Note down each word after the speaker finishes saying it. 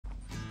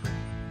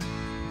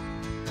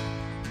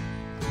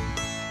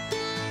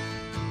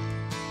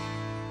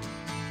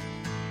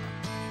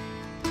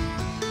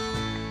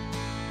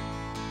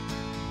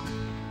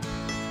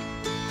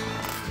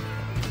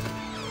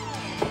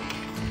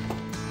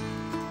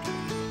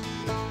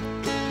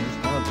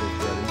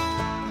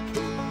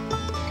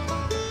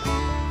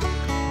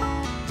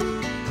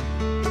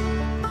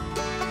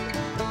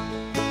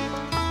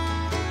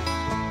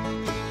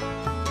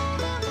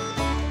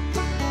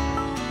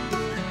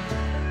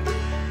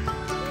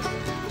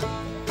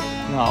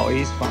No,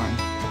 he's fine.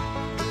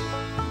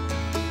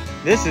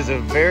 This is a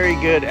very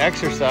good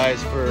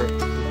exercise for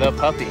the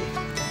puppy.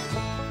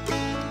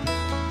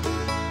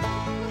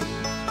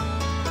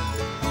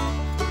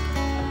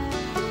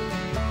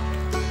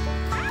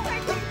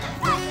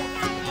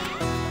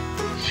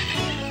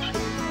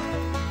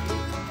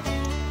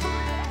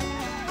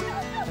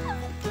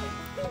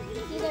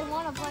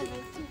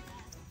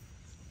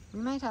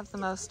 We might have the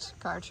most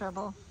car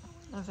trouble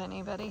of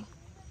anybody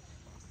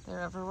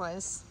there ever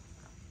was.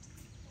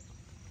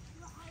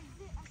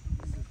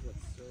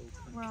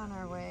 We're on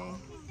our way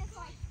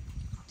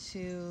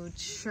to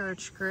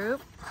church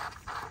group.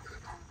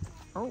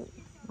 Oh,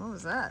 what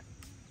was that?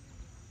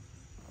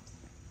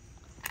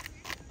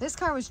 This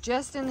car was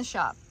just in the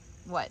shop,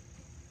 what,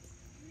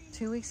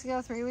 2 weeks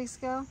ago, 3 weeks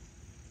ago?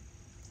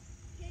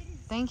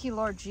 Thank you,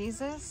 Lord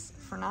Jesus,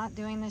 for not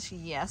doing this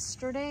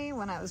yesterday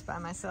when I was by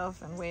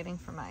myself and waiting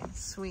for my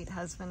sweet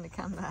husband to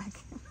come back.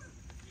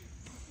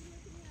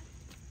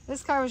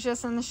 This car was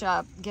just in the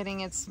shop getting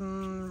its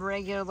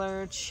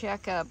regular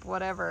checkup,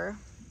 whatever.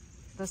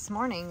 This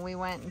morning we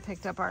went and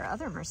picked up our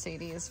other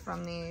Mercedes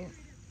from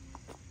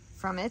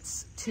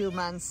its 2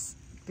 months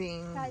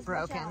being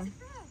broken.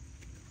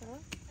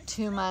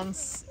 2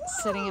 months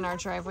sitting in our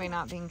driveway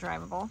not being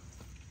drivable.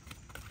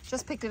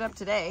 Just picked it up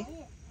today,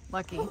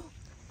 lucky.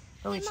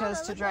 But we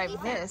chose to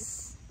drive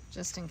this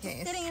just in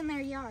case. Sitting in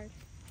their yard.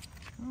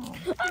 Oh.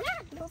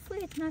 Hopefully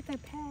it's not their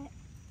pet.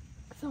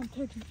 So I'm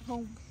taking it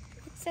home.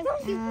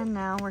 And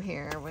now we're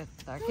here with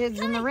our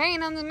kids in the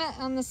rain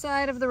on the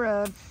side of the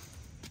road.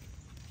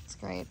 It's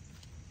great.